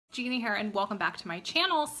Gina here and welcome back to my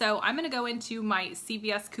channel. So I'm going to go into my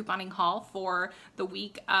CVS couponing haul for the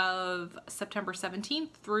week of September 17th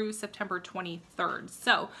through September 23rd.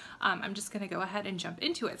 So I'm just going to go ahead and jump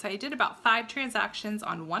into it. So I did about 5 transactions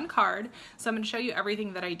on one card. So I'm going to show you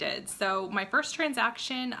everything that I did. So my first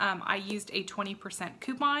transaction, I used a 20%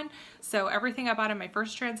 coupon. So everything I bought in my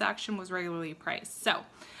first transaction was regularly priced. So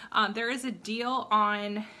there is a deal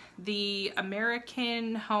on the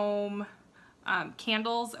American Home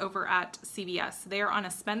candles over at CVS. They are on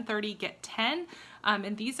a spend 30 get 10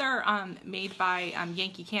 and these are made by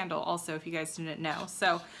Yankee candle also, if you guys didn't know.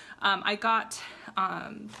 So I got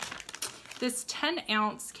this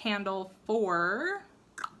 10-ounce candle for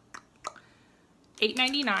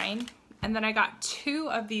 $8.99, and then I got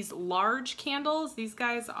 2 of these large candles. These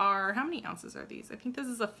guys are, how many ounces are these? I think this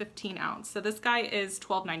is a 15 ounce. So this guy is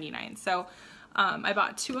 $12.99. So I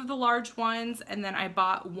bought 2 of the large ones, and then I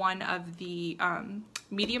bought 1 of the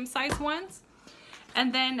medium-sized ones.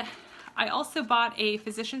 And then I also bought a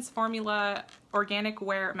Physicians Formula Organic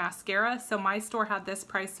Wear Mascara. So my store had this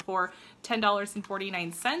price for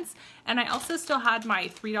 $10.49. And I also still had my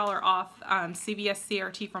 $3 off CVS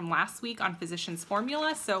CRT from last week on Physicians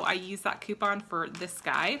Formula. So I used that coupon for this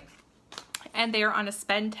guy. And they are on a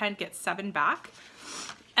spend 10, get 7 back.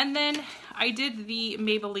 And then I did the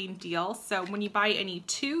Maybelline deal. So when you buy any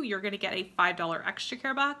 2, you're going to get a $5 extra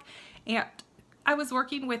care back. And I was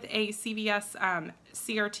working with a CVS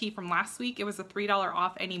CRT from last week. It was a $3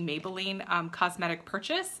 off any Maybelline cosmetic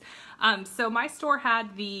purchase. So my store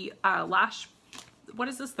had the lash, what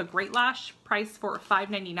is this? The Great Lash price for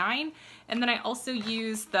 $5.99. And then I also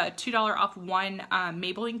used the $2 off 1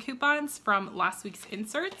 Maybelline coupons from last week's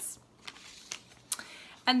inserts.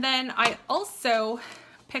 And then I also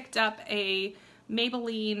picked up a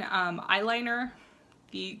Maybelline eyeliner,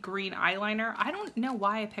 the green eyeliner. I don't know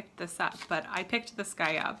why I picked this up, but I picked this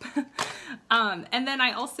guy up. And then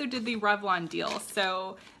I also did the Revlon deal.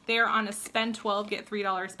 So they're on a spend 12, get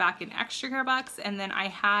 $3 back in extra care bucks. And then I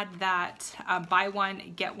had that buy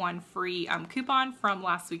 1, get 1 free coupon from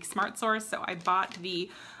last week's Smart Source. So I bought the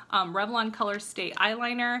Revlon Color Stay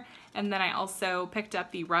eyeliner, and then I also picked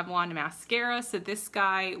up the Revlon mascara. So this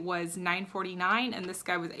guy was $9.49 and this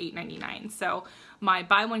guy was $8.99. So my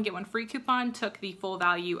buy 1 get 1 free coupon took the full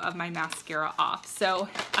value of my mascara off. So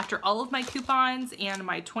after all of my coupons and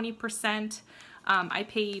my 20%, I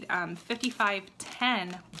paid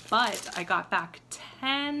 $55.10, but I got back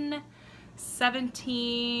 10,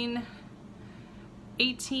 17,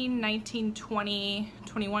 18, 19, 20,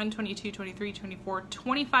 21, 22, 23, 24,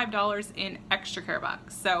 $25 in extra care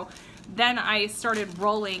bucks. So then I started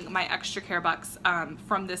rolling my extra care bucks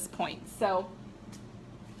from this point. So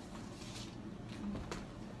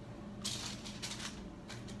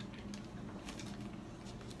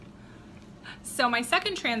my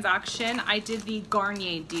second transaction, I did the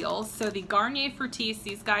Garnier deal. So the Garnier Fructis,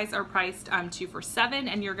 these guys are priced 2 for $7,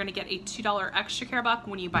 and you're gonna get a $2 extra care buck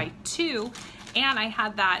when you buy 2. And I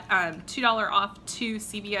had that $2 off 2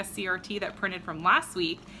 CVS CRT that printed from last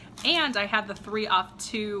week, and I had the 3 off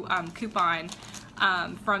 2 coupon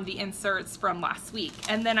from the inserts from last week.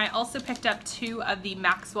 And then I also picked up 2 of the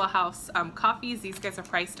Maxwell House coffees. These guys are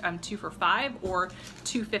priced 2 for $5 or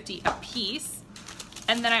 $2.50 a piece.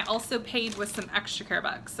 And then I also paid with some extra care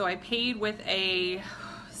bucks. So I paid with a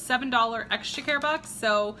 $7 extra care bucks.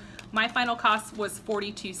 So my final cost was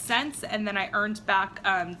 42 cents, and then I earned back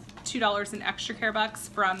 $2 in extra care bucks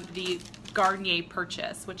from the Garnier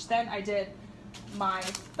purchase, which then I did my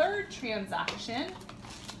third transaction.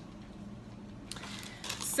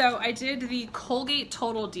 So I did the Colgate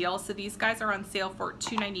Total deal. So these guys are on sale for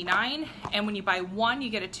 $2.99, and when you buy 1, you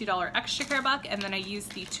get a $2 extra care buck, and then I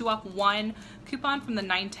used the 2 off 1 coupon from the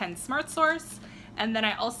 910 Smart Source. And then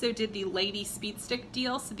I also did the Lady Speed Stick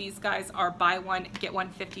deal. So these guys are buy 1, get 1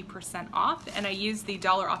 50% off. And I used the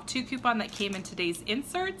 $1 off 2 coupon that came in today's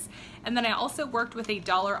inserts. And then I also worked with a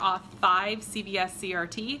 $1 off 5 CVS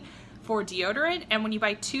CRT for deodorant. And when you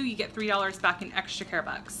buy 2, you get $3 back in extra care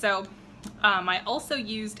bucks. So I also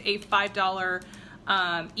used a $5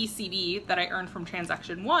 ECB that I earned from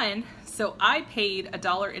transaction 1. So I paid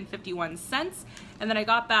 $1.51, and then I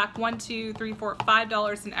got back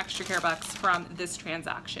 $5 in extra care bucks from this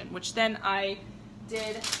transaction, which then I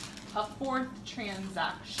did a 4th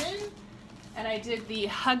transaction, and I did the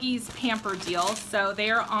Huggies Pamper deal. So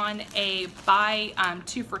they are on a buy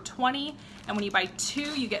 2 for $20, and when you buy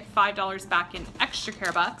 2, you get $5 back in extra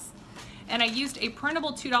care bucks. And I used a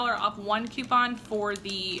printable $2 off 1 coupon for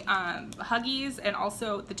the Huggies, and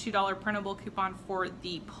also the $2 printable coupon for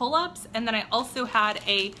the pull-ups. And then I also had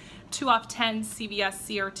a 2 off 10 CVS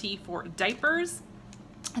CRT for diapers.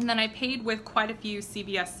 And then I paid with quite a few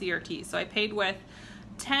CVS CRTs. So I paid with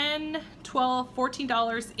 $10, $12,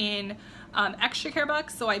 $14 in extra care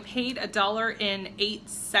bucks. So I paid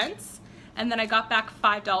 $1.08, and then I got back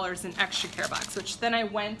 $5 in extra care bucks, which then I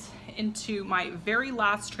went into my very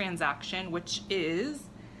last transaction, which is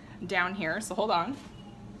down here. So hold on.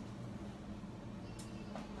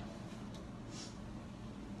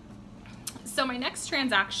 So my next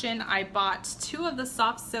transaction, I bought 2 of the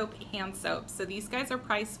soft soap hand soaps. So these guys are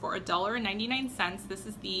priced for $1.99. This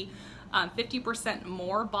is the 50%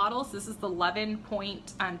 more bottles. This is the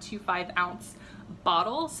 11.25 ounce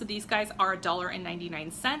bottle. So these guys are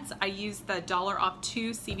 $1.99. I used the $1 off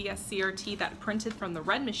 2 CVS CRT that printed from the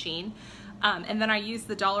red machine. And then I used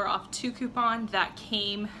the $1 off 2 coupon that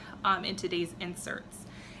came in today's inserts.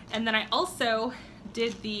 And then I also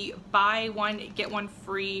did the buy one, get one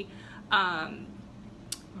free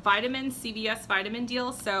vitamin, CVS vitamin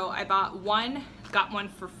deal. So I bought one, got one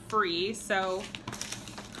for free. So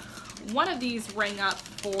one of these rang up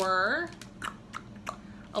for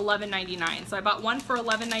 $11.99. So I bought one for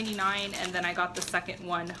 $11.99, and then I got the second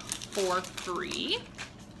one for free.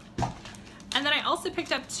 And then I also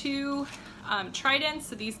picked up 2 Tridents.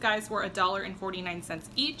 So these guys were $1.49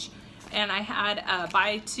 each. And I had a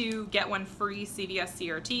buy 2 get 1 free CVS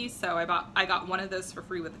CRT, so I got one of those for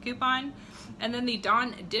free with a coupon. And then the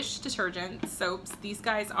Dawn dish detergent soaps, these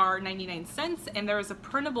guys are 99 cents, and there is a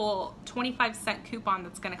printable 25-cent coupon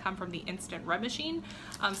that's going to come from the instant red machine,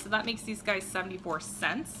 so that makes these guys 74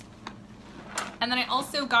 cents. And then I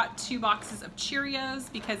also got 2 boxes of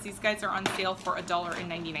Cheerios because these guys are on sale for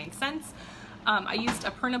 $1.99. I used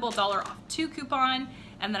a printable $1 off 2 coupon,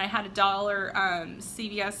 and then I had a $1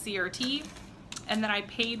 CVS CRT, and then I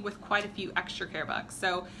paid with quite a few extra care bucks.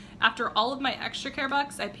 So after all of my extra care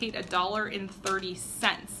bucks, I paid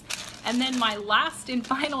 $1.30. And then my last and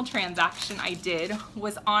final transaction I did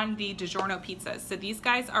was on the DiGiorno pizzas. So these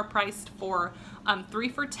guys are priced for 3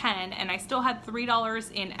 for $10, and I still had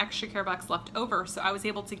 $3 in extra care bucks left over. So I was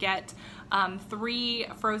able to get 3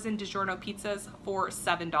 frozen DiGiorno pizzas for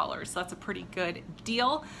 $7. So that's a pretty good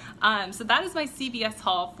deal. So that is my CVS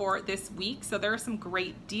haul for this week. So there are some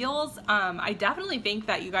great deals. I definitely think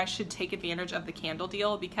that you guys should take advantage of the candle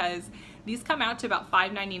deal because these come out to about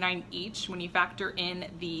 $5.99 each when you factor in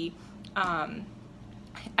the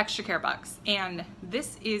extra care bucks, and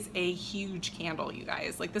this is a huge candle, you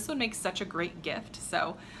guys. Like, this would make such a great gift.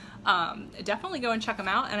 So definitely go and check them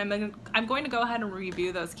out, and I'm going to go ahead and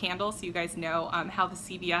review those candles so you guys know how the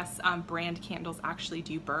CVS brand candles actually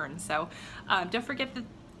do burn. So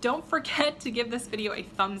don't forget to give this video a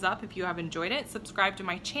thumbs up if you have enjoyed it. Subscribe to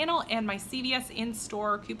my channel, and my CVS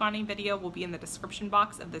in-store couponing video will be in the description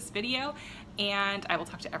box of this video, and I will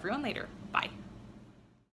talk to everyone later. Bye.